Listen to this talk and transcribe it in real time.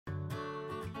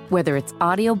Whether it's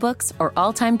audiobooks or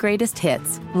all-time greatest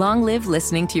hits, long live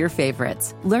listening to your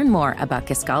favorites. Learn more about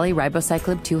Kisqali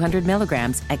Ribociclib 200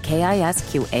 milligrams at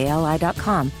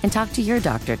KISQALI.com and talk to your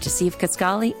doctor to see if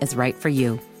Kisqali is right for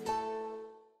you.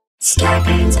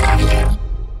 Scarpins Avenue.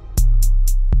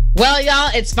 Well, y'all,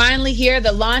 it's finally here,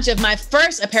 the launch of my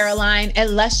first apparel line,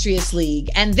 Illustrious League.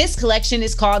 And this collection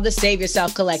is called the Save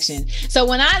Yourself Collection. So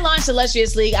when I launched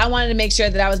Illustrious League, I wanted to make sure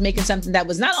that I was making something that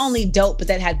was not only dope, but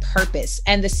that had purpose.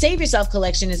 And the Save Yourself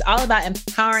Collection is all about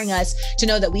empowering us to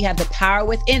know that we have the power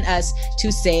within us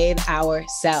to save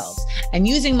ourselves. And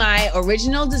using my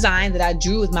original design that I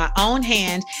drew with my own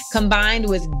hand, combined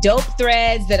with dope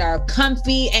threads that are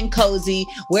comfy and cozy,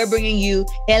 we're bringing you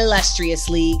Illustrious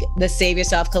League, the Save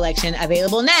Yourself Collection,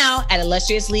 available now at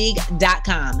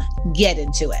illustriousleague.com. Get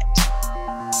into it.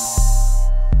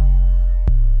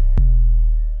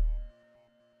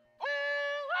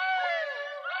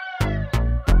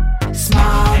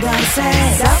 Small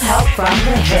doses, self-help from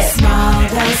the hip. Small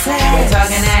doses, we're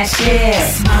talking that shit.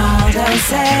 Small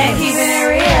doses, and keeping it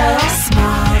real.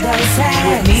 Small doses,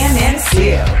 with me and Nana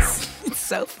Seals. It's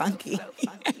so funky.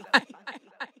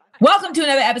 Welcome to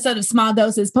another episode of Small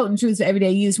Doses, Potent Truths for Everyday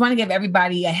Use. I want to give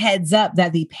everybody a heads up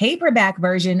that the paperback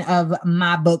version of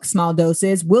my book, Small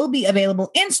Doses, will be available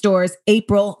in stores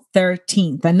April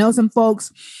 13th. I know some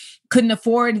folks couldn't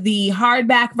afford the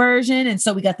hardback version, and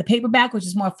so we got the paperback, which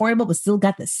is more affordable, but still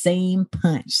got the same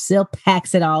punch, still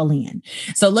packs it all in.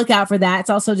 So look out for that. It's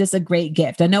also just a great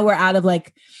gift. I know we're out of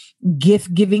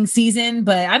gift giving season,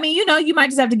 but I mean, you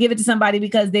might just have to give it to somebody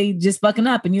because they just fucking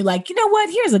up and you're like, you know what?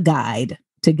 Here's a guide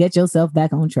to get yourself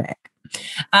back on track.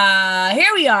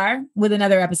 Here we are with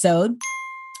another episode.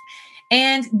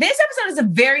 And this episode is a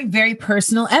very, very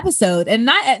personal episode. And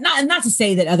not to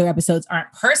say that other episodes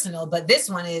aren't personal, but this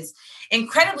one is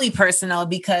incredibly personal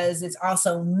because it's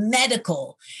also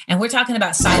medical. And we're talking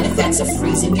about side effects of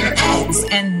freezing your eggs.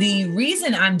 And the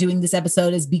reason I'm doing this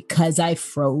episode is because I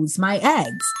froze my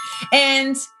eggs.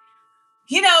 And,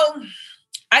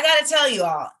 I got to tell you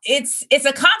all, it's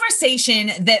a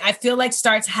conversation that I feel like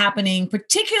starts happening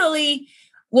particularly,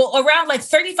 around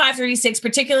 35, 36,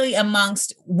 particularly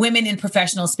amongst women in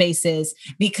professional spaces,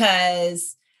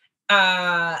 because,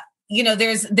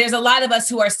 there's a lot of us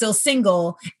who are still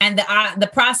single, and the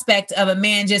prospect of a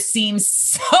man just seems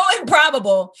so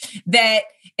improbable that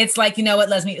it's like, you know what,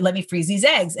 let me freeze these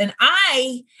eggs. And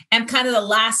I am kind of the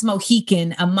last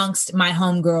Mohican amongst my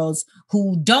homegirls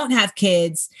who don't have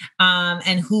kids,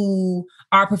 and who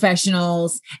are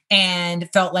professionals and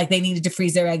felt like they needed to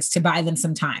freeze their eggs to buy them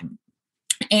some time.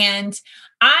 And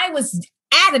I was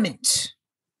adamant.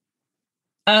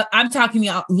 I'm talking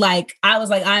I was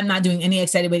like, I'm not doing any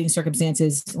extenuating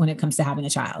circumstances when it comes to having a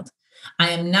child.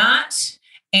 I am not.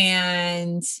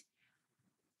 And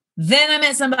then I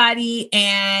met somebody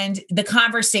and the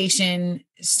conversation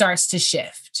starts to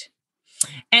shift.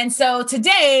 And so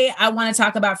today I want to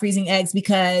talk about freezing eggs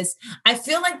because I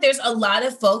feel like there's a lot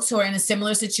of folks who are in a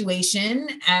similar situation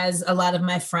as a lot of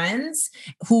my friends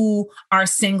who are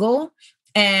single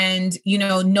and,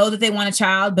 know that they want a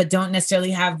child, but don't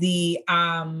necessarily have the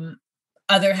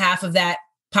other half of that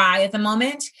pie at the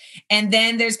moment. And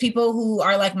then there's people who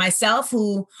are like myself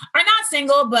who are not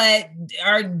single, but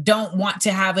don't want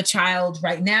to have a child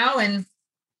right now. And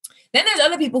then there's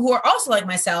other people who are also like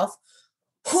myself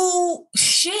who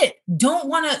don't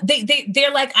want to,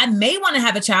 they're like, I may want to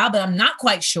have a child, but I'm not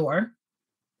quite sure.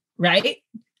 Right.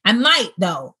 I might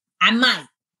though. I might.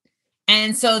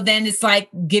 And so then it's like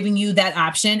giving you that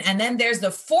option. And then there's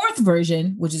the fourth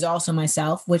version, which is also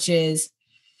myself, which is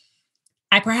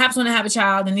I perhaps want to have a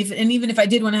child. And even if I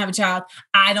did want to have a child,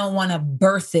 I don't want to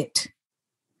birth it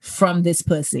from this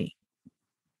pussy.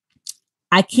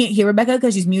 I can't hear Rebecca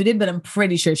because she's muted, but I'm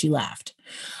pretty sure she laughed.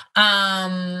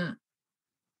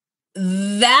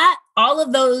 That all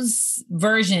of those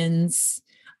versions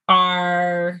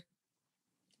are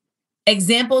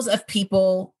examples of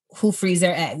people who freeze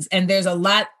their eggs. And there's a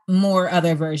lot more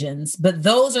other versions, but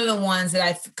those are the ones that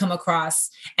I've come across.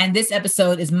 And this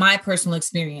episode is my personal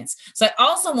experience. So I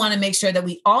also want to make sure that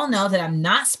we all know that I'm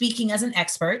not speaking as an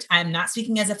expert. I'm not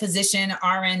speaking as a physician,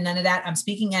 RN, none of that. I'm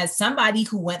speaking as somebody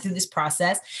who went through this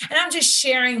process. And I'm just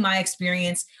sharing my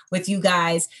experience with you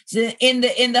guys in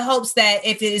the hopes that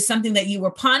if it is something that you were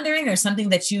pondering or something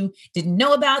that you didn't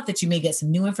know about, that you may get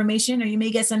some new information or you may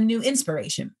get some new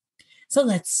inspiration. So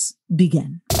let's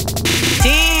begin.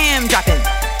 Jam dropping.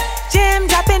 Jam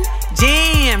dropping.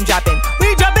 Jam dropping.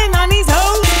 We dropping on these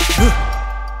hoes.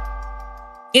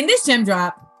 In this gem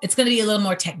drop, it's going to be a little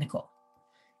more technical.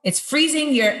 It's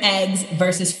freezing your eggs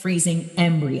versus freezing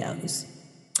embryos.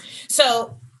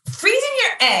 So freezing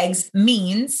your eggs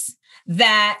means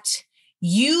that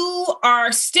you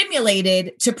are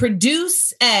stimulated to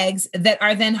produce eggs that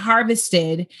are then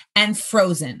harvested and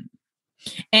frozen.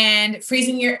 And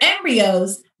freezing your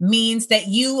embryos means that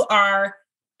you are,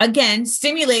 again,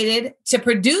 stimulated to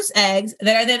produce eggs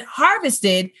that are then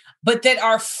harvested, but that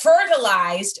are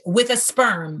fertilized with a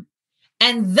sperm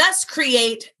and thus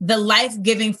create the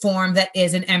life-giving form that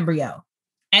is an embryo.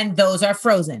 And those are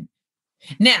frozen.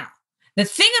 Now, the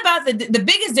thing about the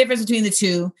biggest difference between the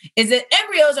two is that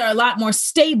embryos are a lot more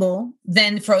stable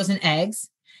than frozen eggs.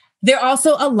 They're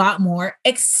also a lot more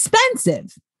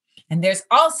expensive. And there's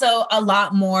also a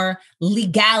lot more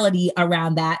legality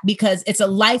around that because it's a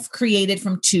life created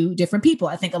from two different people.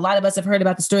 I think a lot of us have heard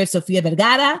about the story of Sofia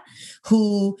Vergara,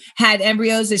 who had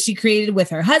embryos that she created with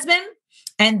her husband.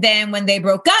 And then when they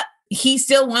broke up, he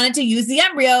still wanted to use the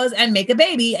embryos and make a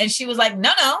baby. And she was like,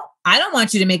 no, I don't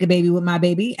want you to make a baby with my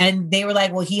baby. And they were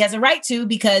like, well, he has a right to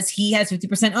because he has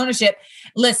 50% ownership.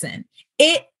 Listen,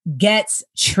 it gets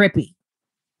trippy.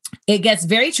 It gets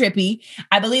very trippy.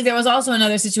 I believe there was also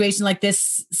another situation like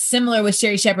this, similar with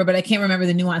Sherry Shepherd, but I can't remember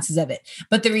the nuances of it.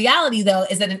 But the reality, though,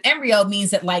 is that an embryo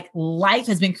means that like life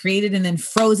has been created and then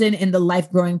frozen in the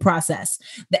life growing process.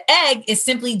 The egg is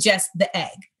simply just the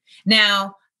egg.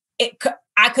 Now,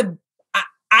 I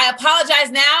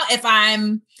apologize now if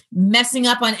I'm messing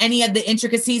up on any of the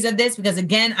intricacies of this, because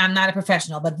again, I'm not a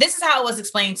professional, but this is how it was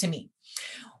explained to me.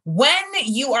 When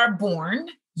you are born,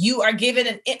 you are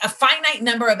given a finite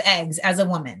number of eggs as a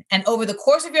woman. And over the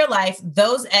course of your life,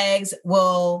 those eggs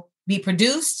will be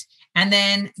produced and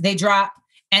then they drop.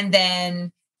 And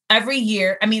then every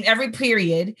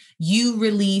period, you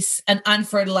release an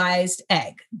unfertilized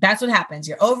egg. That's what happens.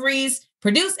 Your ovaries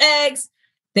produce eggs.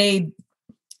 An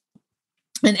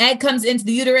egg comes into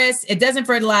the uterus. It doesn't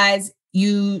fertilize.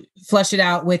 You flush it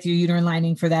out with your uterine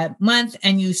lining for that month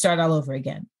and you start all over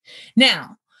again.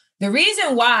 Now, the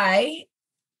reason why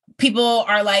people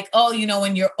are like, oh,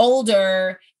 when you're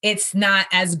older, it's not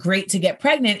as great to get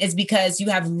pregnant is because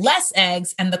you have less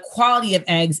eggs and the quality of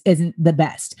eggs isn't the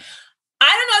best. I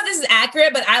don't know if this is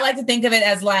accurate, but I like to think of it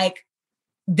as like,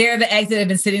 they're the eggs that have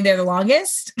been sitting there the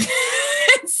longest.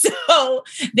 So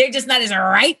they're just not as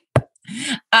ripe.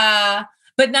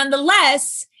 But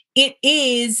nonetheless, it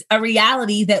is a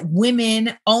reality that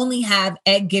women only have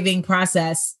egg-giving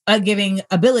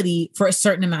ability for a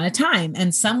certain amount of time.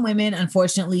 And some women,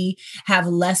 unfortunately, have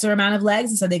lesser amount of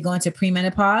legs. And so they go into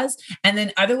premenopause. And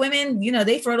then other women,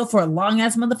 they fertile for a long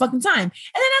ass motherfucking time. And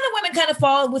then other women kind of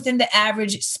fall within the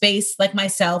average space, like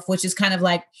myself, which is kind of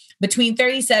like between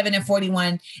 37 and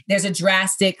 41. There's a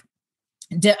drastic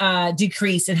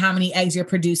decrease in how many eggs you're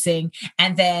producing.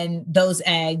 And then those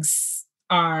eggs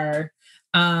are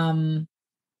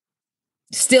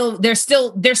still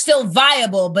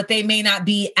viable, but they may not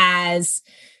be as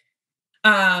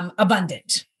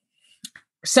abundant.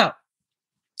 So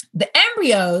the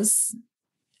embryos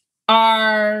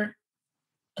are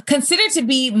considered to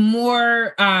be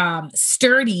more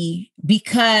sturdy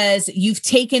because you've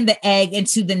taken the egg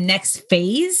into the next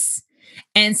phase.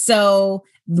 And so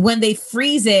when they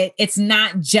freeze it, it's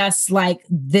not just like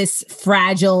this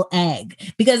fragile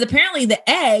egg, because apparently the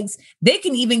eggs, they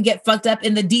can even get fucked up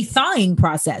in the de-thawing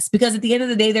process, because at the end of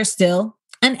the day, they're still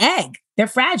an egg. They're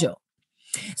fragile.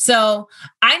 So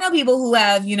I know people who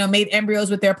have, made embryos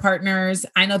with their partners.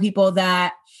 I know people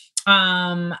that,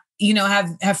 have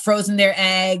frozen their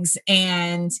eggs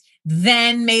and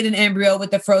then made an embryo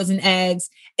with the frozen eggs.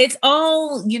 It's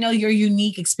all, your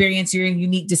unique experience, your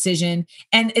unique decision,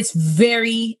 and it's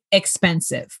very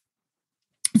expensive.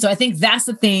 So I think that's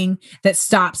the thing that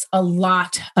stops a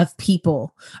lot of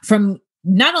people from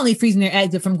not only freezing their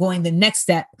eggs, but from going the next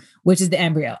step, which is the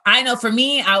embryo. I know for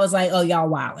me, I was like, oh,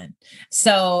 y'all wildin'.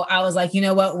 So I was like, you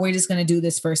know what? We're just going to do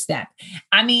this first step.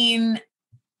 I mean,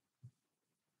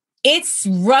 it's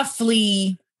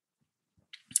roughly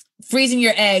freezing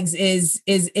your eggs is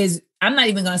I'm not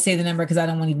even going to say the number because I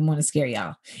don't even want to scare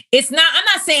y'all. I'm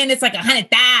not saying it's like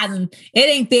 100,000. It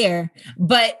ain't there,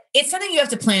 but it's something you have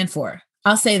to plan for.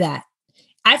 I'll say that.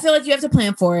 I feel like you have to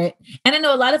plan for it. And I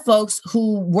know a lot of folks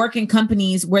who work in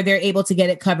companies where they're able to get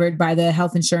it covered by the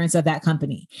health insurance of that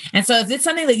company. And so if it's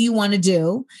something that you want to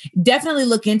do, definitely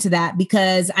look into that,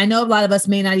 because I know a lot of us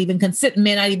may not even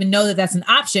know that that's an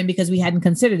option because we hadn't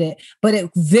considered it, but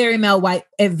it very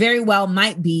well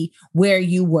might be where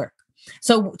you work.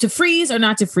 So to freeze or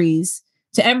not to freeze,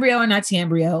 to embryo or not to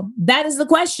embryo, that is the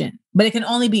question, but it can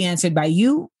only be answered by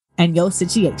you and your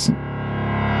situation.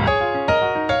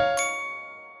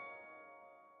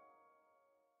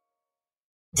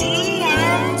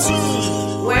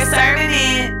 DMT. We're serving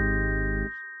it.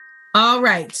 All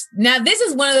right. Now, this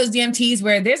is one of those DMTs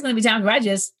where there's going to be times where I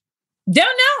just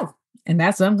Don't know. And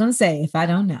that's what I'm going to say if I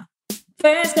don't know.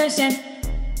 First question.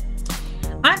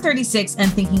 I'm 36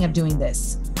 and thinking of doing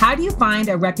this. How do you find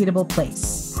a reputable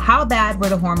place? How bad were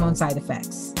the hormone side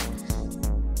effects?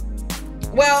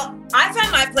 Well, I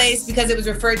found my place because it was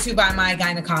referred to by my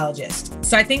gynecologist.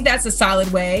 So I think that's a solid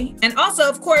way. And also,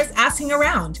 of course, asking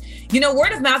around.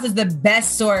 Word of mouth is the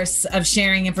best source of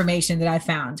sharing information that I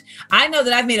found. I know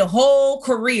that I've made a whole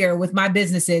career with my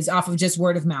businesses off of just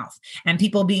word of mouth and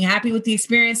people being happy with the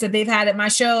experience that they've had at my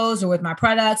shows or with my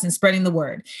products and spreading the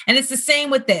word. And it's the same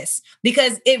with this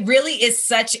because it really is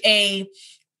such a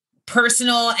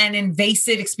personal and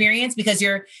invasive experience because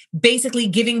you're basically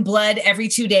giving blood every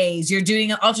 2 days. You're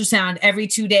doing an ultrasound every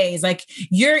 2 days. Like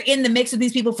you're in the mix with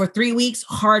these people for 3 weeks,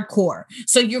 hardcore.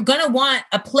 So you're going to want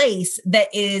a place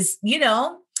that is,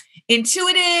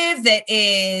 intuitive, that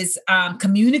is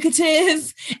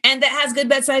communicative, and that has good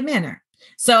bedside manner.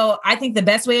 So I think the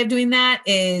best way of doing that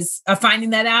is finding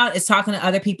that out is talking to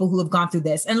other people who have gone through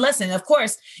this. And listen, of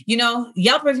course,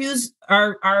 Yelp reviews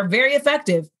are very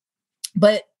effective,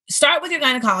 but start with your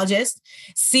gynecologist,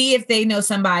 see if they know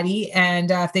somebody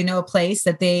and if they know a place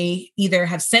that they either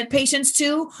have sent patients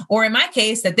to, or in my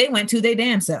case, that they went to their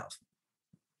damn self.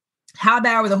 How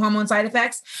bad were the hormone side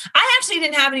effects? I actually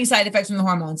didn't have any side effects from the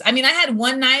hormones. I mean, I had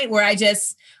one night where I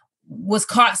just was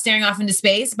caught staring off into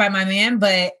space by my man,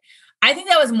 but I think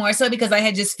that was more so because I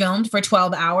had just filmed for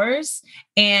 12 hours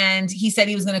and he said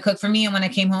he was going to cook for me. And when I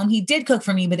came home, he did cook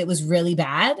for me, but it was really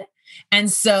bad.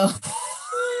 And so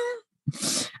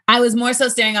I was more so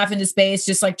staring off into space,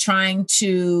 just like trying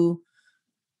to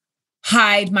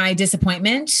hide my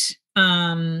disappointment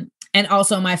and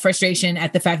also my frustration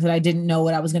at the fact that I didn't know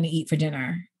what I was going to eat for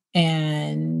dinner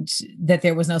and that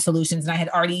there was no solutions. And I had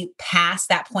already passed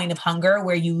that point of hunger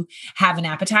where you have an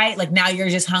appetite. Like now you're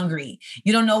just hungry.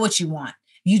 You don't know what you want.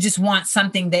 You just want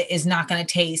something that is not going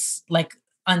to taste like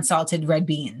unsalted red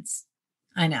beans.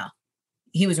 I know.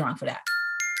 He was wrong for that.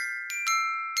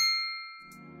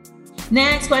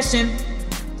 Next question.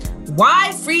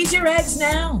 Why freeze your eggs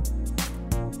now?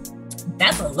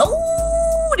 That's a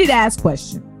loaded ass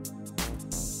question.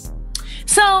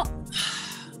 So,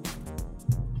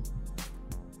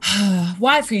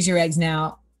 why freeze your eggs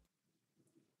now?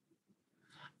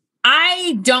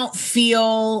 I don't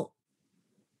feel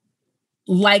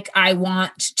like I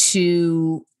don't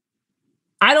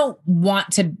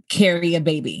want to carry a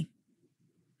baby.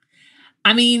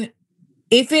 I mean,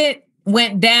 if it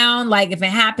went down, like if it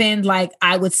happened, like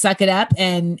I would suck it up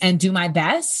and do my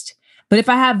best. But if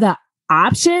I have the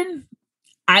option,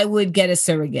 I would get a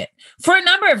surrogate for a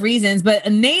number of reasons,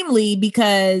 but namely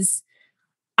because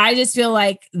I just feel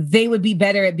like they would be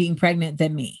better at being pregnant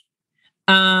than me.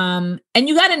 And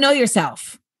you got to know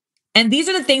yourself. And these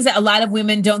are the things that a lot of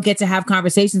women don't get to have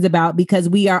conversations about because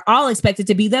we are all expected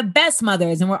to be the best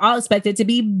mothers and we're all expected to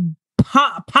be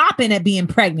popping at being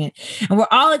pregnant. And we're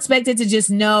all expected to just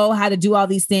know how to do all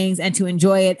these things and to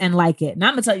enjoy it and like it. And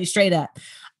I'm going to tell you straight up,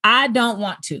 I don't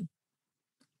want to.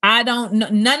 I don't know.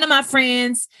 None of my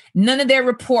friends, none of their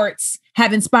reports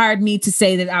have inspired me to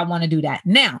say that I want to do that.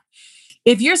 Now,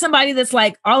 if you're somebody that's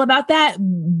like all about that,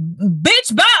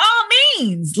 bitch, by all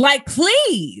means, like,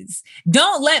 please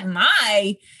don't let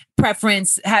my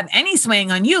preference have any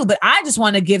swaying on you. But I just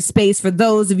want to give space for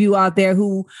those of you out there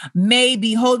who may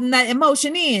be holding that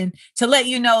emotion in to let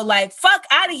you know, like, fuck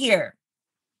out of here.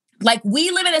 Like,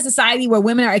 we live in a society where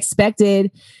women are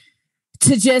expected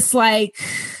to just like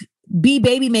be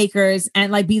baby makers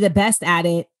and like be the best at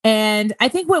it. And I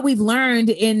think what we've learned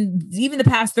in even the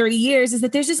past 30 years is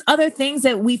that there's just other things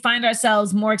that we find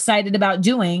ourselves more excited about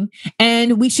doing.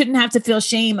 And we shouldn't have to feel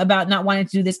shame about not wanting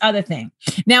to do this other thing.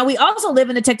 Now, we also live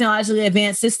in a technologically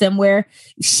advanced system where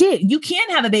you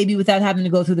can't have a baby without having to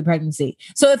go through the pregnancy.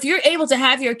 So if you're able to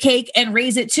have your cake and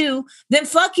raise it too, then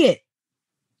fuck it.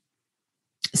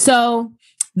 So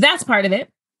that's part of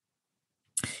it.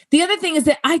 The other thing is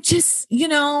that I just,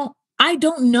 I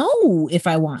don't know if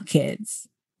I want kids,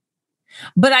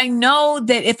 but I know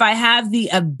that if I have the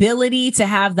ability to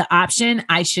have the option,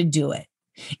 I should do it.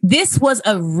 This was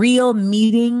a real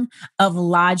meeting of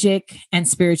logic and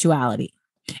spirituality.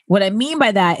 What I mean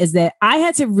by that is that I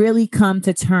had to really come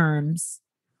to terms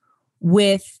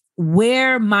with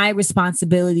where my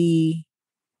responsibility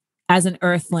as an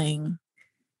earthling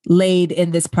laid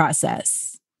in this process.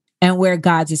 And where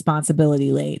God's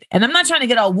responsibility laid. And I'm not trying to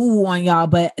get all woo-woo on y'all,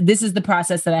 but this is the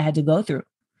process that I had to go through.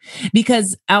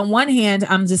 Because on one hand,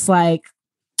 I'm just like,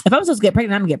 if I'm supposed to get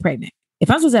pregnant, I'm gonna get pregnant. If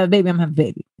I'm supposed to have a baby, I'm gonna have a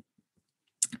baby.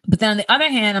 But then on the other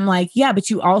hand, I'm like, yeah, but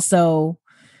you also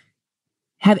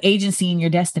have agency in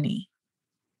your destiny,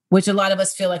 which a lot of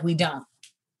us feel like we don't.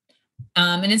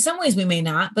 And in some ways we may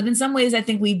not, but in some ways I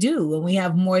think we do. And we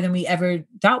have more than we ever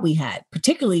thought we had,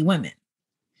 particularly women.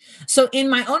 So in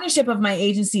my ownership of my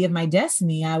agency of my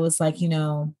destiny, I was like,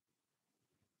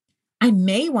 I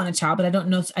may want a child, but I don't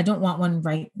know. I don't want one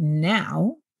right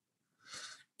now.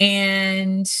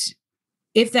 And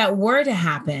if that were to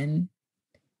happen,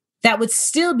 that would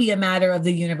still be a matter of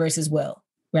the universe's will,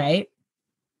 right?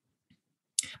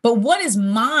 But what is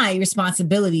my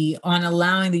responsibility on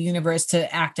allowing the universe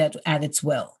to act at its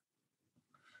will,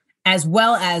 as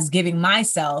well as giving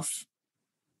myself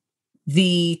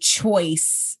the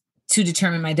choice to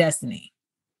determine my destiny?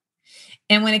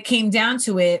 And when it came down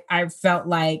to it, I felt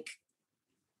like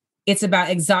it's about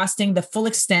exhausting the full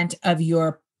extent of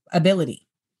your ability.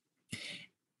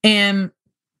 And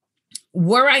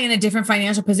were I in a different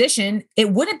financial position,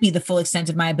 it wouldn't be the full extent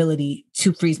of my ability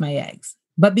to freeze my eggs.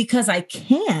 But because I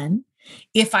can,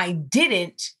 if I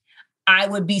didn't, I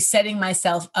would be setting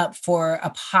myself up for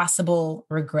a possible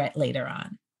regret later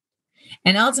on.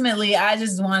 And ultimately, I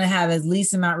just want to have as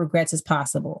least amount of regrets as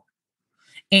possible.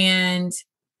 And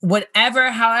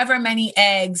however many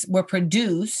eggs were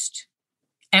produced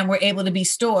and were able to be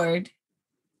stored,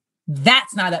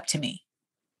 that's not up to me.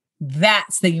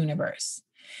 That's the universe.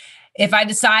 If I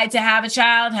decide to have a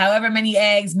child, however many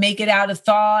eggs, make it out of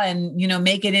thaw and,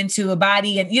 make it into a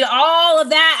body and, all of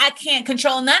that, I can't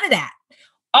control none of that.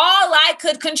 All I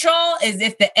could control is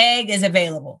if the egg is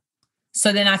available.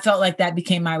 So then I felt like that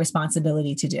became my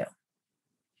responsibility to do.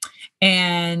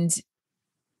 And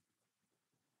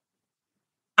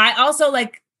I also I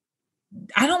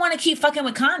don't want to keep fucking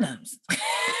with condoms.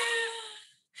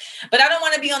 But I don't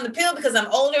want to be on the pill because I'm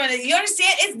older. And you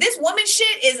understand? This woman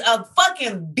shit is a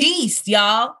fucking beast,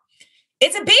 y'all.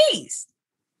 It's a beast.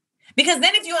 Because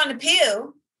then if you're on the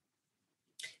pill,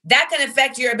 that can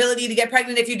affect your ability to get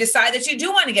pregnant if you decide that you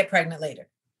do want to get pregnant later.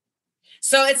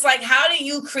 So it's like, how do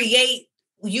you create,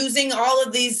 using all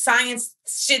of these science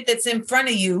shit that's in front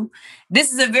of you?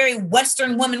 This is a very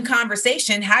Western woman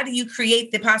conversation. How do you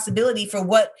create the possibility for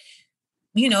what,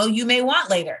 you may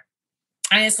want later?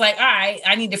 And it's like, all right,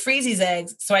 I need to freeze these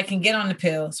eggs so I can get on the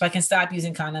pill, so I can stop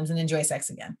using condoms and enjoy sex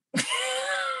again.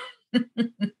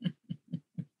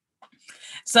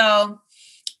 So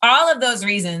all of those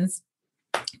reasons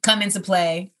come into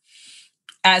play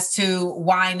as to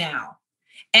why now.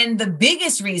 And the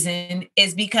biggest reason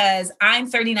is because I'm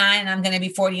 39 and I'm going to be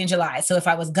 40 in July. So if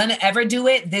I was going to ever do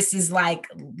it, this is like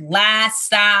last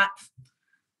stop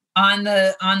on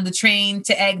the train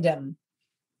to eggdom.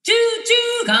 Choo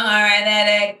choo, come on, ride that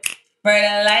egg,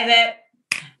 fertilize it.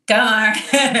 Come on,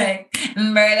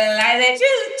 fertilize it,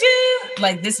 choo choo.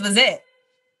 Like this was it.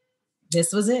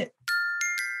 This was it.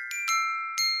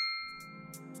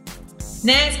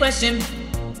 Next question.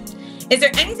 Is there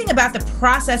anything about the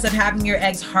process of having your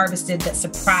eggs harvested that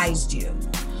surprised you?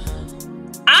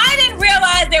 I didn't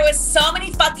realize there was so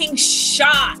many fucking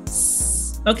shots.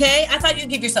 Okay, I thought you'd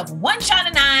give yourself one shot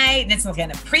a night, and it's like in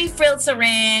a pre-filled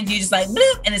syringe. You just like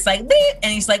bloop, and it's like bleep,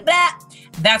 and it's like blah.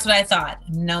 That's what I thought.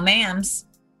 No, ma'ams.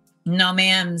 No,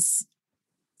 ma'ams.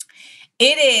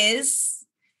 It is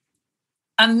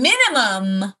a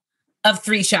minimum of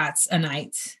 3 shots a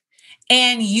night,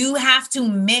 and you have to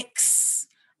mix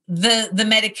the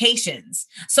medications.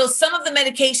 So some of the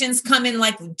medications come in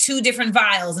like 2 different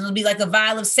vials, and it'll be like a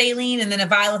vial of saline and then a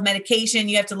vial of medication.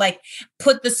 You have to like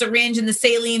put the syringe in the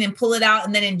saline and pull it out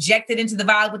and then inject it into the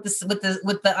vial with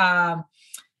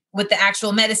the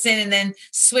actual medicine, and then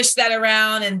swish that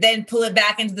around and then pull it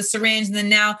back into the syringe, and then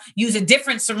now use a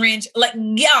different syringe. Like,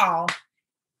 y'all,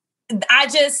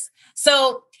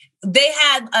 so they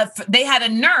had a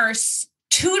nurse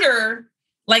tutor,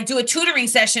 like do a tutoring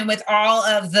session with all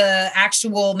of the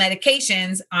actual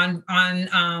medications on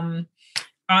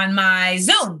my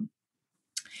Zoom.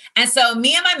 And so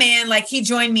me and my man, like he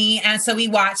joined me. And so we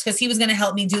watched because he was going to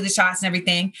help me do the shots and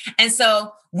everything. And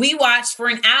so we watched for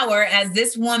an hour as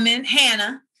this woman,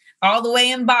 Hannah, all the way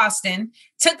in Boston,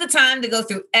 took the time to go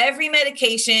through every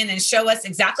medication and show us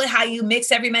exactly how you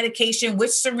mix every medication, which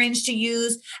syringe to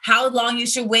use, how long you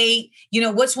should wait,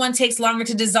 which one takes longer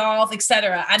to dissolve,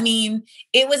 etc. I mean,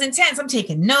 it was intense. I'm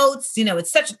taking notes,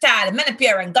 it's Cetrotide and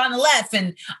Menopur and Gonalef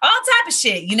and all type of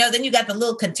shit. Then you got the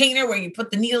little container where you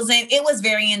put the needles in. It was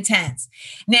very intense.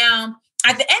 Now,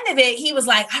 at the end of it, he was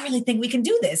like, I really think we can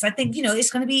do this. I think,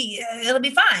 it's going to be, it'll be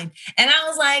fine. And I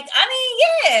was like, I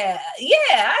think,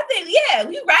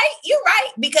 you're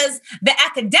right. Because the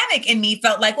academic in me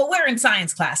felt like, well, we're in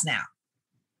science class now.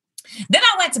 Then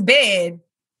I went to bed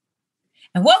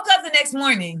and woke up the next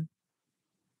morning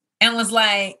and was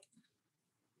like,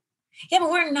 yeah,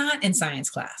 but we're not in science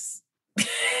class.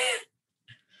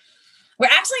 We're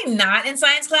actually not in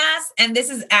science class, and this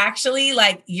is actually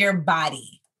like your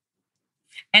body.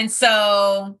 And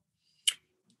so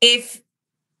this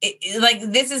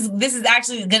is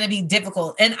actually going to be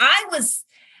difficult. And I was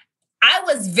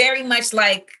very much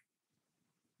like,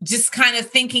 just kind of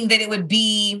thinking that it would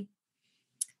be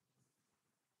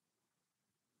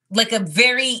like a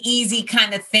very easy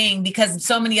kind of thing because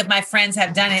so many of my friends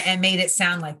have done it and made it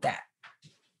sound like that.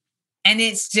 And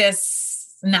it's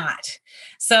just not.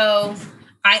 So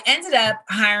I ended up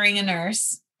hiring a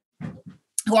nurse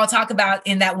who I'll talk about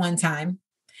in that one time.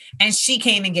 And she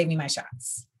came and gave me my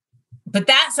shots. But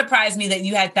that surprised me that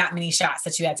you had that many shots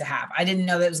that you had to have. I didn't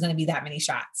know that it was going to be that many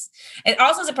shots. It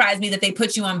also surprised me that they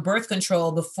put you on birth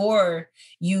control before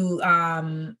you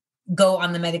go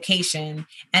on the medication.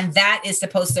 And that's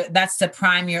to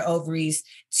prime your ovaries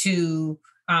to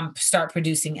start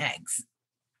producing eggs.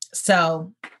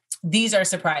 So these are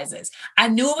surprises. I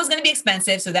knew it was going to be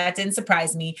expensive, so that didn't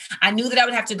surprise me. I knew that I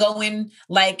would have to go in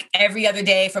like every other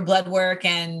day for blood work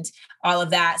and all of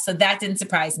that. So that didn't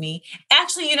surprise me.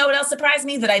 Actually, you know what else surprised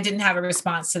me? That I didn't have a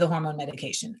response to the hormone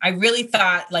medication. I really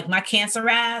thought like my cancer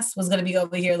ass was going to be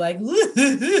over here like,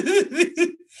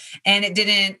 and it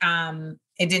didn't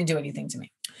do anything to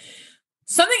me.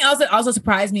 Something else that also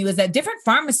surprised me was that different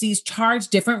pharmacies charge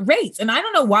different rates. And I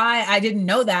don't know why I didn't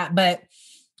know that, but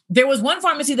there was one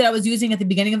pharmacy that I was using at the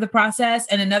beginning of the process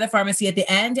and another pharmacy at the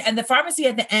end. And the pharmacy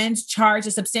at the end charged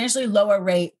a substantially lower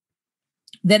rate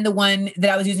than the one that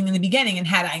I was using in the beginning. And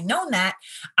had I known that,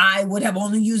 I would have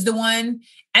only used the one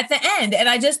at the end. And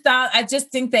I just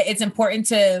think that it's important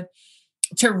to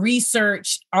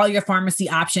research all your pharmacy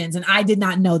options. And I did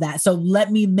not know that. So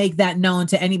let me make that known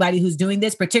to anybody who's doing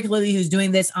this, particularly who's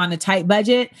doing this on a tight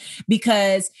budget,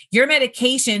 because your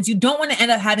medications, you don't want to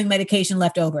end up having medication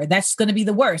left over. That's going to be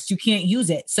the worst. You can't use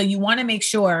it. So you want to make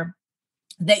sure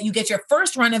that you get your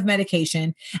first run of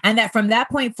medication and that from that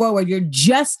point forward, you're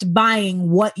just buying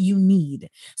what you need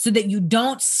so that you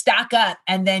don't stock up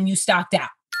and then you stocked out.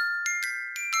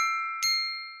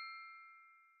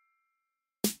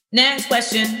 Next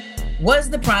question. Was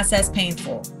the process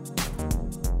painful?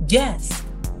 Yes.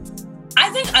 I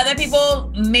think other people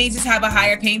may just have a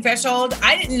higher pain threshold.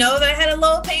 I didn't know that I had a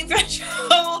low pain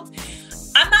threshold.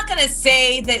 I'm not going to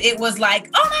say that it was like,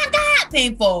 oh my God,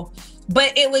 painful,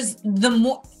 but it was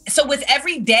so with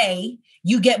every day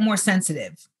you get more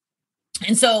sensitive.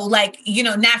 And so like,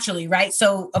 naturally, right?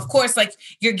 So of course, like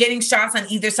you're getting shots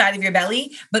on either side of your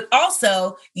belly, but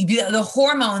also the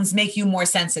hormones make you more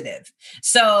sensitive.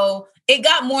 So it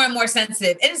got more and more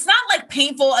sensitive. And it's not like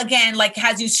painful again, like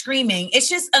has you screaming. It's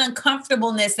just an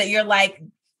uncomfortableness that you're like,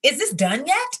 is this done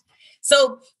yet?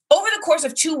 So over the course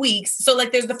of 2 weeks, so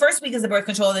like there's the first week is the birth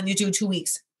control, and then you do 2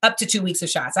 weeks, up to 2 weeks of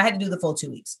shots. I had to do the full 2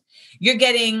 weeks. You're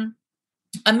getting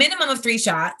a minimum of 3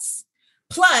 shots.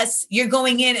 Plus, you're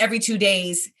going in every 2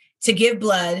 days to give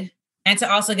blood and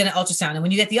to also get an ultrasound. And when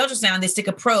you get the ultrasound, they stick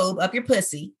a probe up your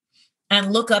pussy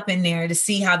and look up in there to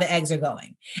see how the eggs are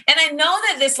going. And I know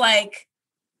that this like,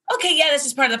 okay, yeah, that's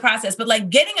just part of the process. But like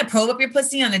getting a probe up your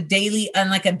pussy on a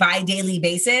bi-daily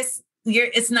basis,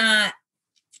 it's not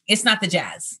the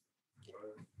jazz.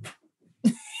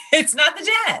 It's not the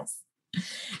jazz.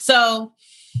 So,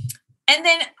 and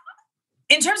then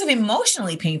in terms of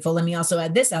emotionally painful, let me also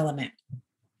add this element.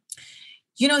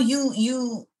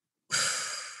 You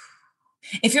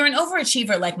if you're an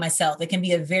overachiever like myself, it can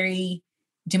be a very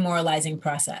demoralizing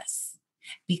process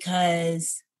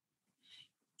because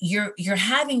you're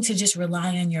having to just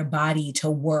rely on your body to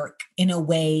work in a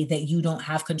way that you don't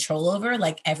have control over,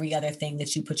 like every other thing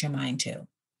that you put your mind to.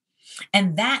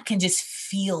 And that can just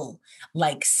feel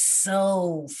like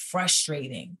so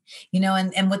frustrating,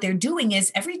 and what they're doing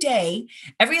is every day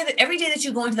that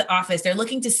you go into the office, they're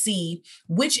looking to see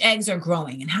which eggs are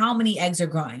growing and how many eggs are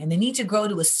growing. And they need to grow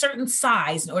to a certain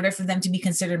size in order for them to be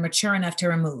considered mature enough to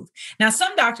remove. Now,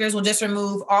 some doctors will just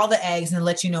remove all the eggs and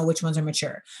let you know which ones are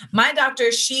mature. My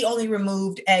doctor, she only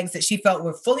removed eggs that she felt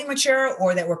were fully mature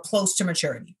or that were close to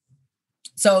maturity.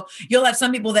 So you'll have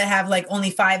some people that have like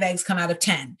only 5 eggs come out of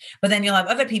 10, but then you'll have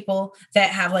other people that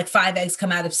have like 5 eggs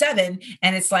come out of 7.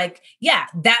 And it's like, yeah,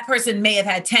 that person may have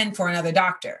had 10 for another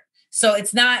doctor. So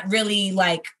it's not really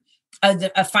like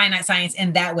a finite science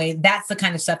in that way. That's the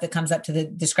kind of stuff that comes up to the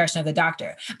discretion of the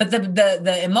doctor. But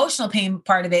the emotional pain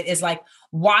part of it is like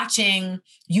watching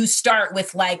you start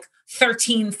with like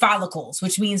 13 follicles,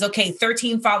 which means, okay,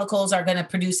 13 follicles are going to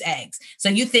produce eggs. So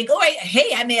you think, oh,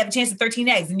 hey, I may have a chance of 13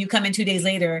 eggs. And you come in 2 days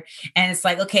later and it's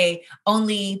like, okay,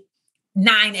 only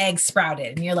 9 eggs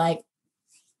sprouted. And you're like,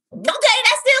 okay,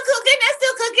 that's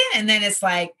still cooking. And then it's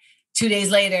like 2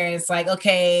 days later, it's like,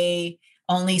 okay,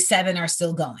 only 7 are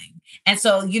still going. And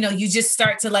so, you just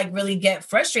start to like really get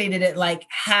frustrated at like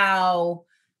how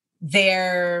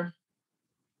they're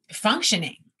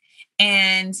functioning.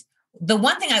 And the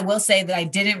one thing I will say that I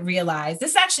didn't realize,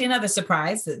 this is actually another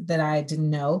surprise that I didn't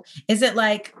know, is that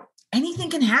like anything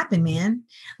can happen, man.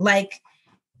 Like,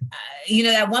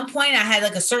 at one point I had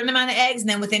like a certain amount of eggs, and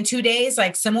then within 2 days,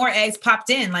 like some more eggs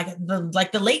popped in, like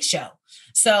the Late Show.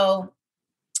 So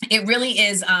it really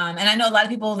is. And I know a lot of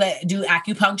people that do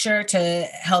acupuncture to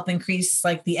help increase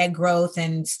like the egg growth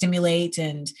and stimulate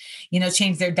and,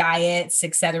 change their diets,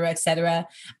 et cetera, et cetera.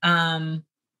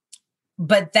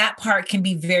 But that part can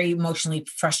be very emotionally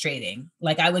frustrating.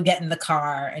 Like I would get in the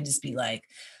car and just be like,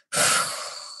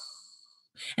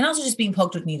 and also just being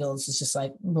poked with needles is just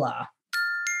like, blah.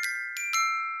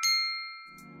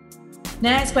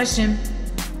 Next question.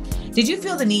 Did you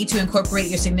feel the need to incorporate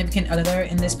your significant other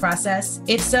in this process?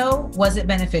 If so, was it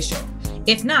beneficial?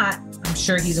 If not, I'm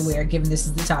sure he's aware, given this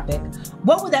is the topic.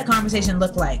 What would that conversation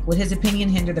look like? Would his opinion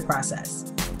hinder the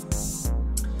process?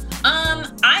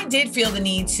 I did feel the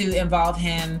need to involve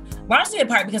him, largely in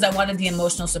part because I wanted the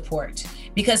emotional support.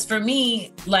 Because for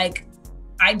me, like,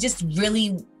 I just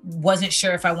really wasn't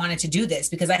sure if I wanted to do this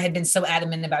because I had been so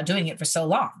adamant about doing it for so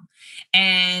long.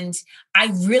 And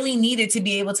I really needed to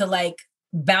be able to like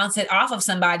bounce it off of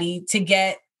somebody to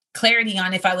get clarity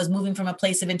on if I was moving from a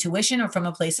place of intuition or from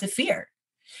a place of fear.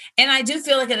 And I do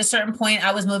feel like at a certain point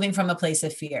I was moving from a place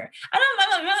of fear. I'm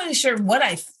not really sure what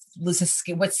I was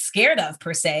scared of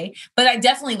per se, but I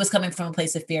definitely was coming from a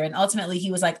place of fear. And ultimately he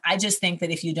was like, I just think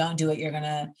that if you don't do it, you're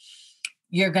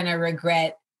going to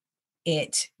regret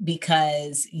it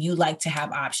because you like to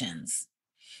have options.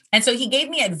 And so he gave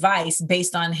me advice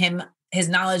based on his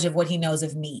knowledge of what he knows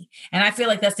of me. And I feel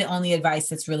like that's the only advice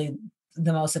that's really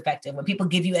the most effective. When people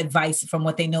give you advice from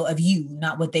what they know of you,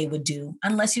 not what they would do,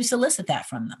 unless you solicit that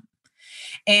from them.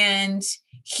 And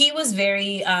he was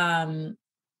very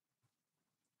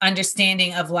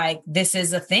understanding of like, this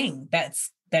is a thing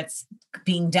that's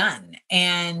being done.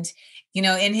 And,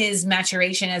 in his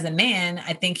maturation as a man,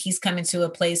 I think he's coming to a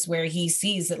place where he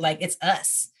sees that like, it's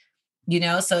us,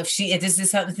 so if this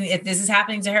is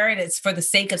happening to her and it's for the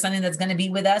sake of something that's going to be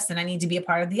with us, then I need to be a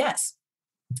part of the us.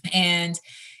 And,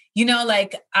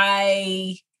 like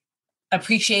I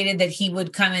appreciated that he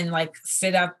would come and like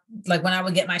sit up, like when I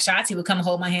would get my shots, he would come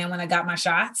hold my hand when I got my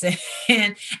shots. And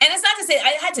it's not to say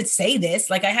I had to say this,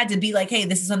 like I had to be like, hey,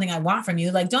 this is something I want from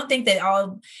you. Like, don't think that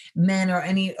all men or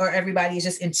everybody is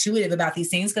just intuitive about these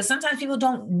things. Cause sometimes people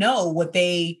don't know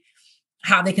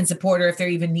how they can support or if they're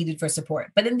even needed for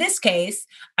support. But in this case,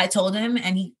 I told him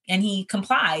and he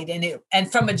complied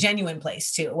and from a genuine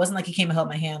place too. It wasn't like he came and held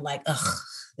my hand like, ugh,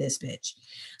 this bitch.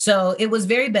 So it was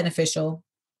very beneficial.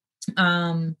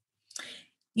 And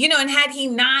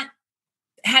I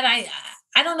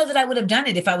don't know that I would have done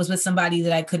it if I was with somebody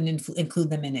that I couldn't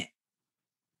include them in it.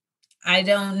 I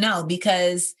don't know,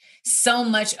 because so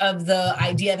much of the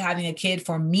idea of having a kid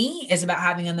for me is about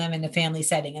having them in a family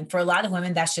setting. And for a lot of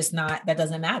women, that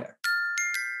doesn't matter.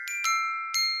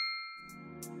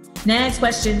 Next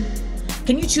question.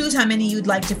 Can you choose how many you'd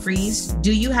like to freeze?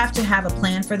 Do you have to have a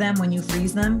plan for them when you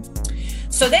freeze them?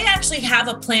 So they actually have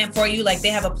a plan for you. Like they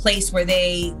have a place where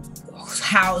they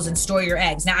house and store your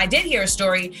eggs. Now, I did hear a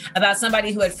story about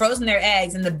somebody who had frozen their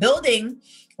eggs, and the building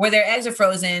where their eggs are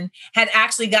frozen had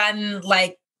actually gotten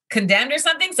like condemned or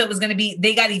something. So it was going to be,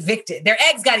 they got evicted. Their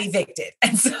eggs got evicted.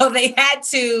 And so they had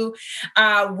to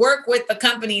work with the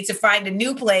company to find a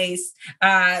new place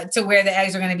to where the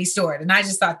eggs are going to be stored. And I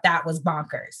just thought that was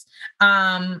bonkers.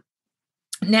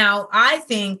 Now, I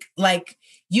think like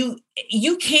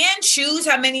you can choose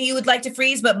how many you would like to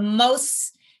freeze, but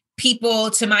most people,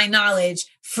 to my knowledge,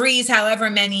 freeze however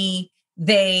many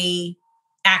they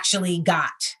actually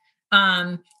got.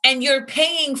 And you're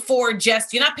paying for you're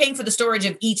not paying for the storage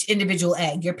of each individual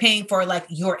egg. You're paying for like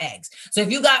your eggs. So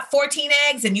if you got 14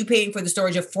 eggs, then you're paying for the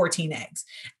storage of 14 eggs.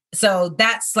 So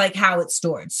that's like how it's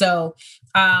stored. So,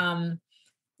 and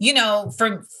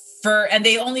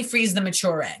they only freeze the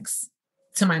mature eggs,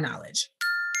 to my knowledge.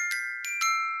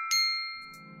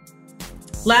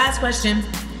 Last question.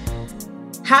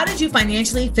 How did you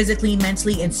financially, physically,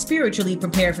 mentally, and spiritually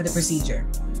prepare for the procedure?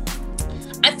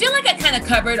 I feel like I kind of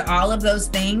covered all of those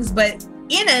things, but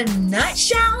in a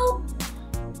nutshell,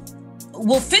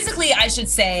 well, physically, I should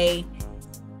say,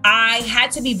 I had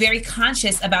to be very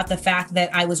conscious about the fact that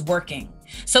I was working.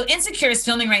 So Insecure is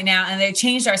filming right now, and they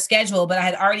changed our schedule, but I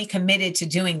had already committed to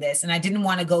doing this, and I didn't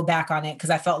want to go back on it because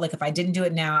I felt like if I didn't do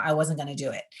it now, I wasn't going to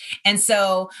do it. And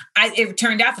so it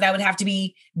turned out that I would have to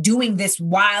be doing this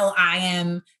while I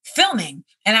am filming.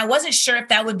 And I wasn't sure if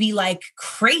that would be like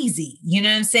crazy, you know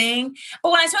what I'm saying?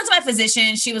 But when I spoke to my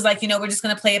physician, she was like, we're just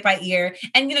going to play it by ear.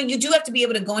 And, you do have to be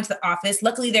able to go into the office.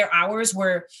 Luckily, their hours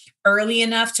were early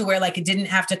enough to where like it didn't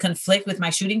have to conflict with my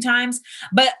shooting times.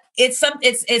 But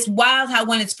it's wild how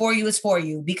when it's for you, it's for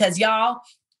you, because y'all,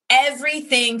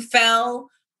 everything fell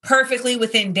perfectly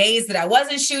within days that I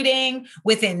wasn't shooting,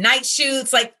 within night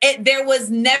shoots. Like there was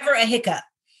never a hiccup.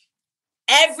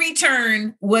 Every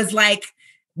turn was like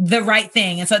the right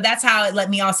thing. And so that's how it let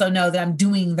me also know that I'm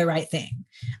doing the right thing.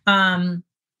 And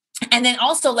then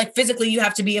also like physically, you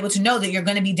have to be able to know that you're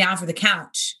going to be down for the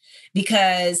count,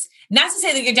 because not to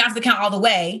say that you're down for the count all the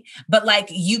way, but like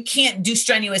you can't do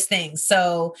strenuous things.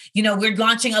 So, we're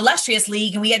launching Illustrious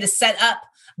League, and we had to set up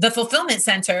the fulfillment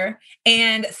center.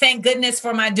 And thank goodness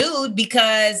for my dude,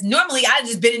 because normally I'd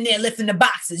just been in there lifting the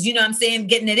boxes, you know what I'm saying?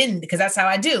 Getting it in, because that's how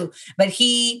I do. But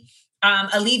he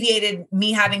alleviated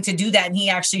me having to do that. And he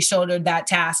actually shouldered that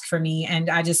task for me.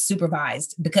 And I just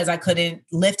supervised, because I couldn't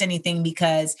lift anything,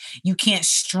 because you can't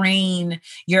strain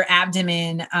your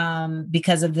abdomen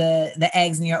because of the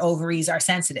eggs and your ovaries are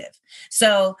sensitive.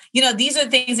 So, these are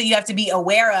things that you have to be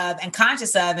aware of and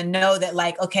conscious of, and know that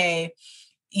like, okay,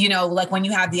 like when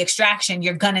you have the extraction,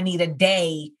 you're going to need a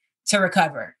day to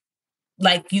recover.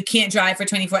 Like you can't drive for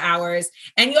 24 hours.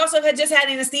 And you also had just had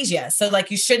anesthesia. So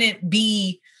like you shouldn't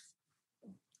be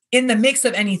in the mix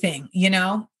of anything,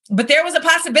 but there was a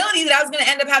possibility that I was going to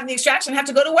end up having the extraction and have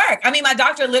to go to work. I mean, my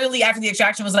doctor literally after the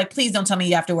extraction was like, please don't tell me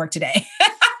you have to work today.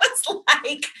 I was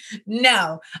like,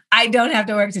 no, I don't have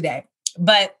to work today.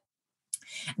 But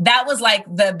that was like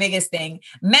the biggest thing.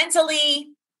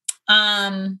 Mentally,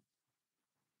 I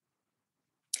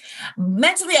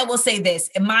will say this.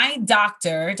 My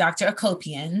doctor, Dr.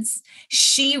 Akopians,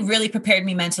 she really prepared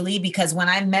me mentally, because when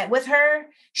I met with her,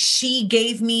 she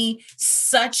gave me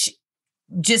so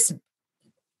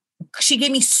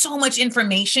much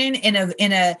information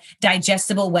in a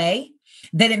digestible way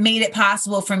that it made it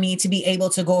possible for me to be able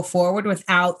to go forward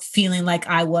without feeling like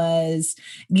I was,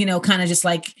 kind of just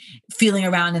like feeling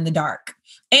around in the dark.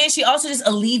 And she also just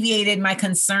alleviated my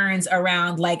concerns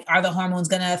around like, are the hormones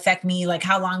going to affect me? Like,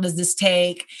 how long does this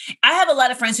take? I have a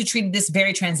lot of friends who treated this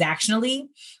very transactionally.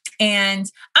 And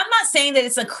I'm not saying that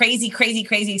it's a crazy, crazy,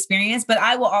 crazy experience, but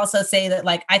I will also say that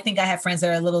like, I think I have friends that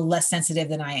are a little less sensitive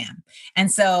than I am.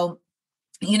 And so,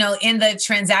 in the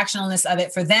transactionalness of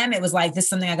it, for them, it was like, this is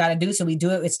something I got to do. So we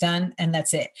do it, it's done, and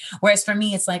that's it. Whereas for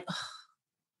me, it's like,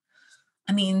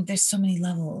 there's so many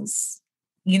levels.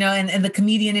 And the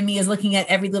comedian in me is looking at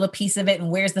every little piece of it and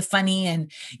where's the funny,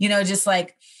 and, just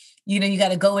like, you got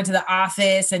to go into the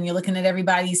office and you're looking at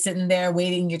everybody sitting there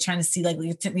waiting. You're trying to see, like,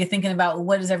 you're thinking about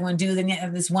what does everyone do? Then you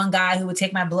have this one guy who would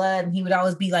take my blood, and he would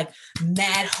always be like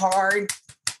mad hard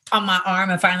on my arm.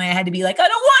 And finally I had to be like, I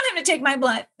don't want him to take my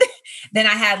blood. Then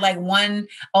I had like one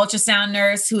ultrasound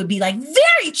nurse who would be like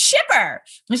very chipper.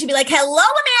 And she'd be like, hello,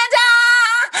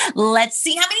 Amanda, let's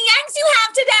see how many eggs you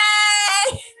have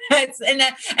today. and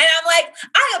I'm like,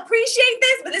 I appreciate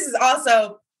this, but this is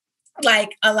also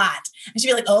like a lot. And she'd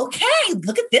be like, okay,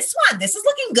 look at this one. This is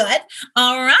looking good.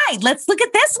 All right, let's look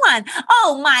at this one.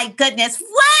 Oh my goodness.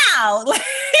 Wow.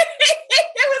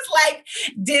 It was like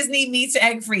Disney meets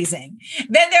egg freezing.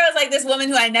 Then there was like this woman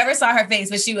who I never saw her face,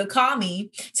 but she would call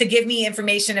me to give me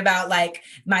information about like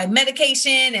my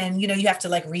medication. And, you have to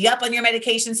like re-up on your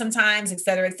medication sometimes, et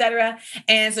cetera, et cetera.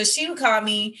 And so she would call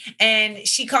me, and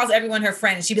she calls everyone her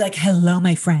friend. And she'd be like, hello,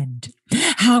 my friend.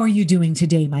 How are you doing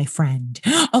today, my friend?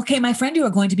 Okay, my friend, you are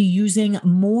going to be using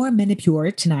more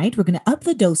Menopur tonight. We're going to up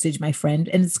the dosage, my friend,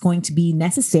 and it's going to be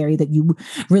necessary that you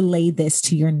relay this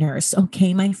to your nurse.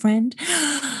 Okay, my friend?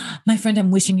 My friend,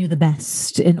 I'm wishing you the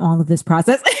best in all of this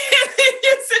process. These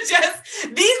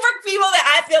were people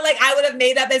that I feel like I would have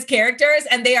made up as characters,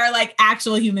 and they are like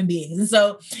actual human beings. And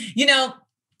so,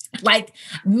 like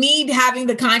me having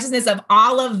the consciousness of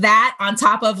all of that on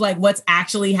top of like what's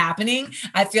actually happening,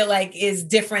 I feel like is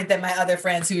different than my other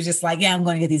friends who were just like, yeah, I'm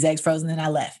going to get these eggs frozen. And I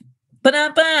left.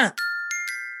 Ba-da-ba.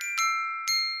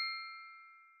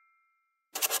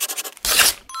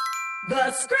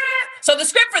 The script. So the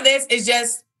script for this is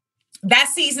just that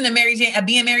season of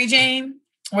Being Mary Jane,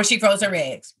 where she froze her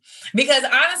eggs. Because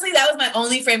honestly, that was my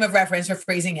only frame of reference for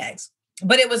freezing eggs.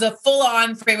 But it was a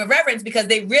full-on frame of reference because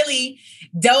they really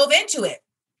dove into it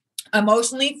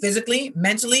emotionally, physically,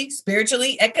 mentally,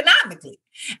 spiritually, economically.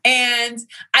 And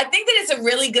I think that it's a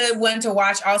really good one to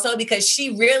watch also because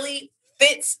she really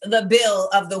fits the bill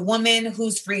of the woman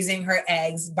who's freezing her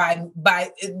eggs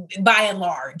by and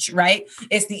large, right?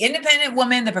 It's the independent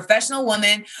woman, the professional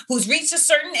woman who's reached a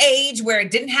certain age where it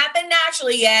didn't happen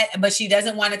naturally yet, but she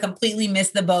doesn't want to completely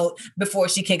miss the boat before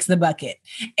she kicks the bucket.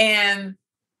 And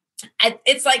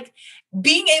it's like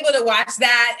being able to watch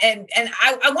that. And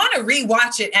I want to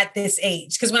rewatch it at this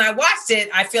age. Because when I watched it,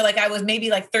 I feel like I was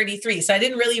maybe like 33. So I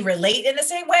didn't really relate in the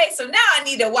same way. So now I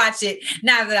need to watch it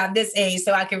now that I'm this age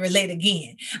so I can relate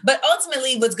again. But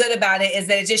ultimately, what's good about it is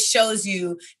that it just shows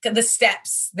you the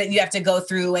steps that you have to go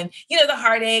through, and, you know, the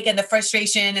heartache and the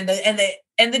frustration and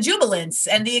the jubilance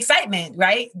and the excitement,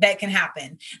 right? That can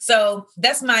happen. So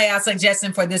that's my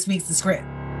suggestion for this week's script.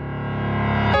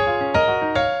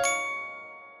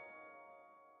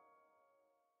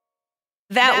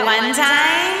 That one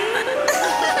time?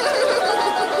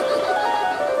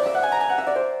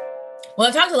 Well,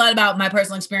 I talked a lot about my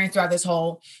personal experience throughout this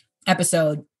whole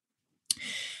episode.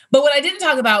 But what I didn't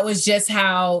talk about was just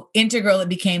how integral it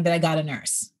became that I got a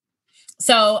nurse.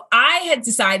 So I had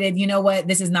decided, you know what,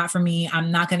 this is not for me.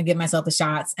 I'm not going to give myself the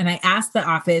shots. And I asked the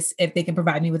office if they can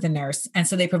provide me with a nurse. And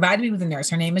so they provided me with a nurse.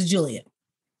 Her name is Julia.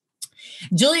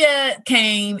 Julia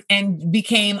came and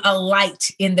became a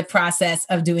light in the process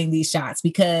of doing these shots,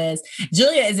 because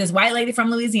Julia is this white lady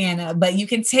from Louisiana, but you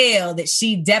can tell that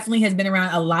she definitely has been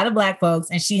around a lot of Black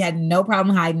folks, and she had no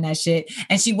problem hiding that shit.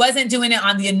 And she wasn't doing it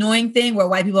on the annoying thing where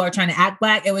white people are trying to act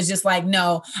Black. It was just like,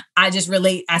 no, I just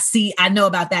relate. I know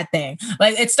about that thing.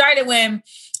 Like, it started when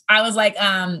I was like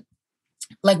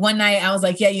one night I was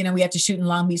like, yeah, you know, we have to shoot in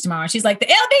Long Beach tomorrow. She's like, the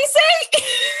LBC.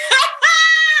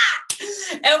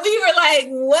 And we were like,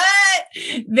 what?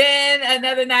 Then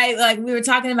another night, like, we were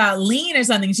talking about lean or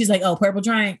something. She's like, oh, purple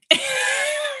drink.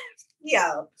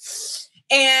 Yo.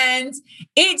 And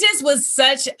it just was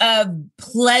such a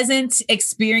pleasant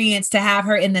experience to have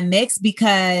her in the mix,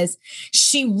 because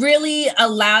she really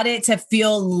allowed it to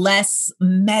feel less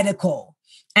medical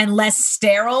and less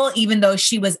sterile, even though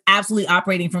she was absolutely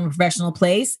operating from a professional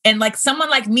place. And like someone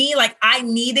like me, like, I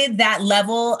needed that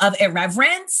level of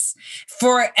irreverence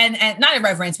and not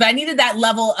irreverence, but I needed that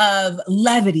level of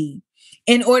levity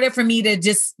in order for me to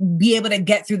just be able to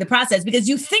get through the process. Because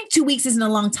you think 2 weeks isn't a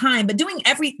long time, but doing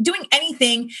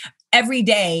anything every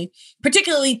day,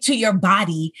 particularly to your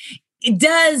body, it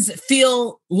does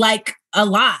feel like a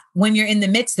lot when you're in the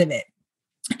midst of it.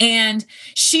 And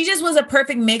she just was a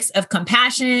perfect mix of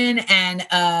compassion and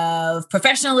of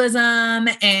professionalism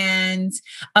and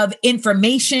of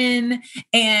information.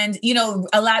 And, you know,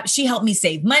 she helped me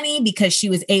save money because she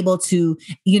was able to,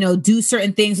 you know, do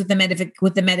certain things with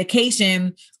the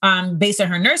medication based on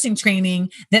her nursing training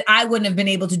that I wouldn't have been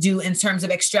able to do in terms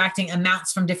of extracting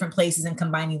amounts from different places and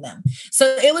combining them. So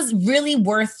it was really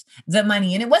worth the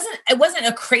money. And it wasn't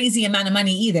a crazy amount of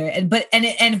money either. And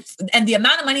the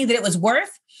amount of money that it was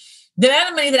worth, the amount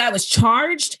of money that I was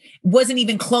charged wasn't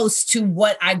even close to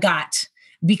what I got,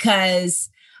 because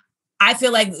I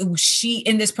feel like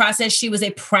in this process, she was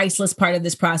a priceless part of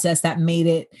this process that made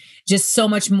it just so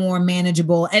much more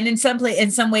manageable and in some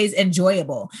ways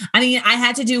enjoyable. I mean, I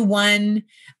had to do one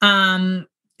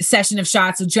session of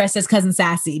shots dressed as Cousin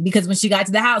Sassy, because when she got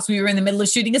to the house, we were in the middle of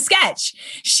shooting a sketch.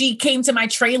 She came to my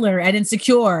trailer at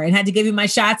Insecure and had to give me my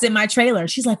shots in my trailer.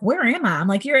 She's like, where am I? I'm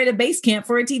like, you're at a base camp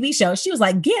for a TV show. She was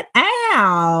like, get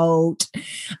out.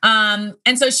 And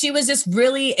so she was just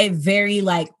really a very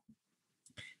like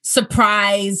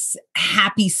surprise,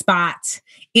 happy spot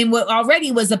in what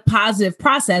already was a positive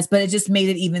process, but it just made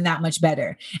it even that much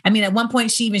better. I mean, at one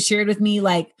point she even shared with me,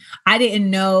 like, I didn't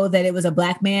know that it was a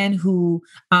Black man who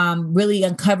really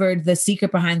uncovered the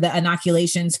secret behind the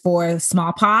inoculations for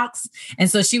smallpox. And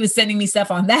so she was sending me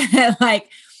stuff on that.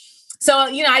 So,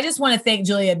 you know, I just want to thank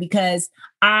Julia, because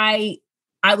I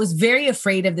was very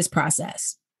afraid of this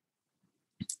process.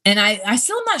 And I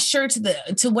still am not sure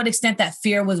to what extent that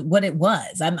fear was what it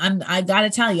was. I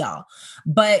gotta tell y'all,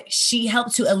 but she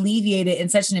helped to alleviate it in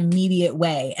such an immediate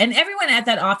way. And everyone at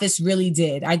that office really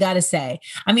did, I gotta say.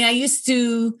 I mean,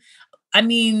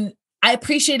 I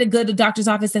appreciate a good doctor's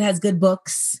office that has good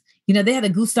books. You know, they had a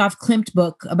Gustav Klimt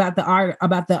book about the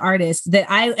artist that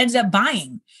I ended up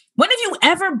buying. When have you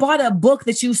ever bought a book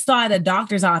that you saw at a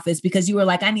doctor's office because you were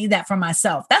like, I need that for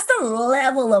myself? That's the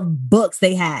level of books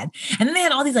they had. And then they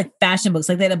had all these like fashion books.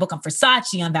 Like they had a book on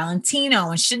Versace, on Valentino,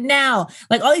 and Chanel,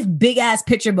 like all these big ass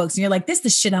picture books. And you're like, this is the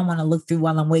shit I want to look through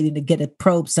while I'm waiting to get a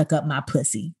probe stuck up my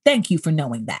pussy. Thank you for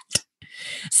knowing that.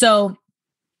 So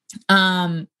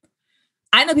I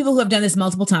know people who have done this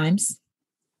multiple times.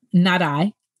 Not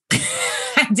I.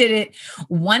 I did it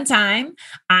one time.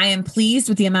 I am pleased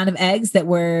with the amount of eggs that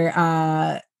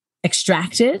were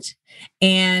extracted.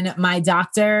 And my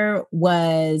doctor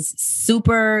was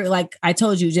super, like I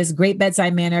told you, just great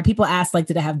bedside manner. People asked, like,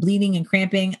 did I have bleeding and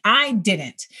cramping? I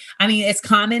didn't. I mean, it's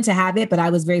common to have it, but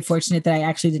I was very fortunate that I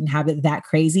actually didn't have it that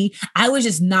crazy. I was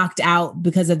just knocked out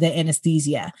because of the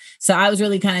anesthesia. So I was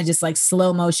really kind of just like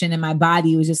slow motion, and my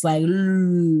body was just like,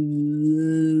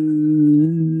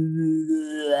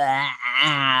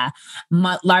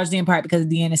 largely in part because of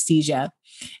the anesthesia.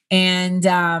 And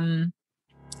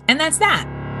that's that.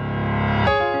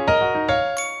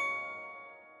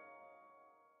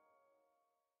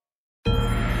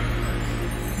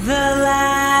 The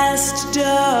last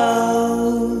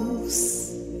dose.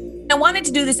 I wanted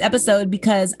to do this episode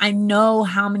because I know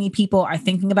how many people are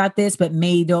thinking about this, but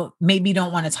maybe don't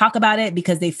want to talk about it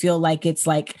because they feel like it's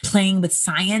like playing with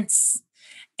science.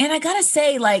 And I gotta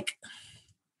say, like,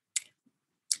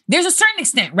 there's a certain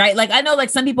extent, right? Like, I know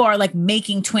like some people are like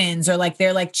making twins, or like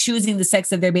they're like choosing the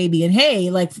sex of their baby, and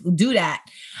hey, like do that.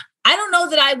 I don't know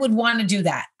that I would want to do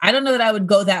that. I don't know that I would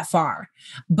go that far,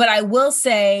 but I will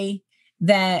say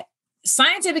that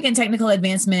scientific and technical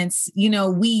advancements, you know,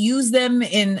 we use them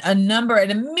in a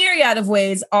myriad of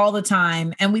ways all the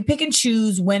time. And we pick and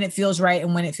choose when it feels right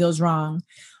and when it feels wrong.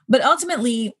 But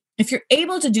ultimately, if you're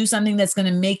able to do something that's going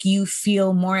to make you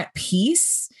feel more at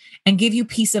peace and give you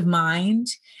peace of mind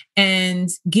and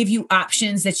give you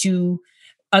options that you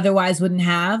otherwise wouldn't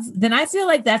have, then I feel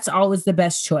like that's always the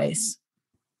best choice.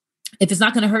 If it's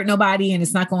not going to hurt nobody and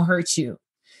it's not going to hurt you.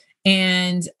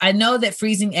 And I know that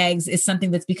freezing eggs is something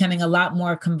that's becoming a lot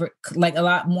more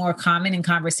common in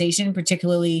conversation,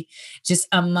 particularly just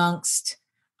amongst,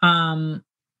 I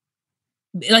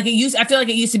feel like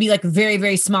it used to be like a very,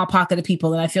 very small pocket of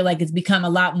people. And I feel like it's become a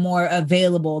lot more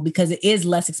available because it is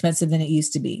less expensive than it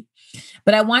used to be.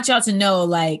 But I want y'all to know,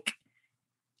 like,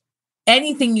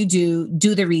 anything you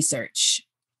do the research.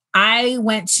 I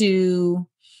went to,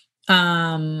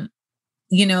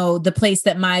 the place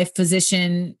that my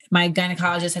physician, my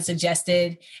gynecologist had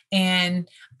suggested. And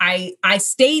I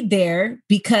stayed there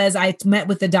because I met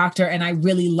with the doctor and I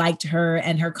really liked her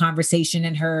and her conversation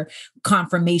and her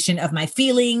confirmation of my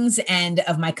feelings and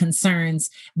of my concerns.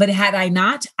 But had I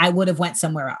not, I would have went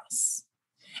somewhere else.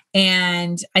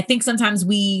 And I think sometimes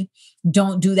we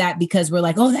don't do that because we're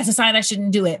like, oh, that's a sign I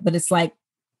shouldn't do it. But it's like,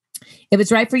 if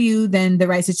it's right for you, then the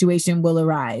right situation will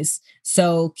arise.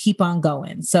 So keep on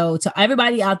going. So to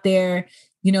everybody out there,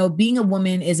 you know, being a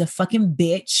woman is a fucking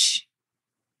bitch.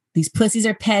 These pussies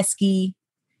are pesky.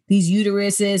 These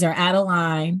uteruses are out of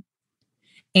line.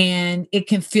 And it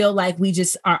can feel like we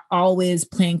just are always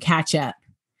playing catch up.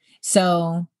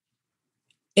 So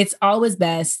it's always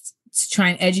best to try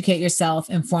and educate yourself,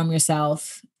 inform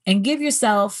yourself, and give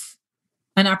yourself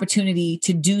an opportunity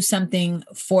to do something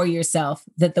for yourself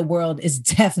that the world is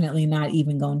definitely not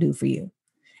even going to do for you.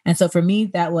 And so for me,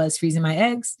 that was freezing my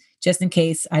eggs, just in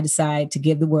case I decide to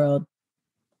give the world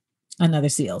another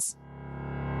Seals.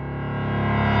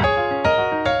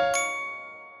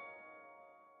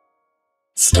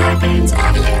 Starbane's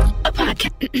Avenue,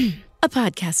 a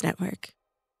podcast network.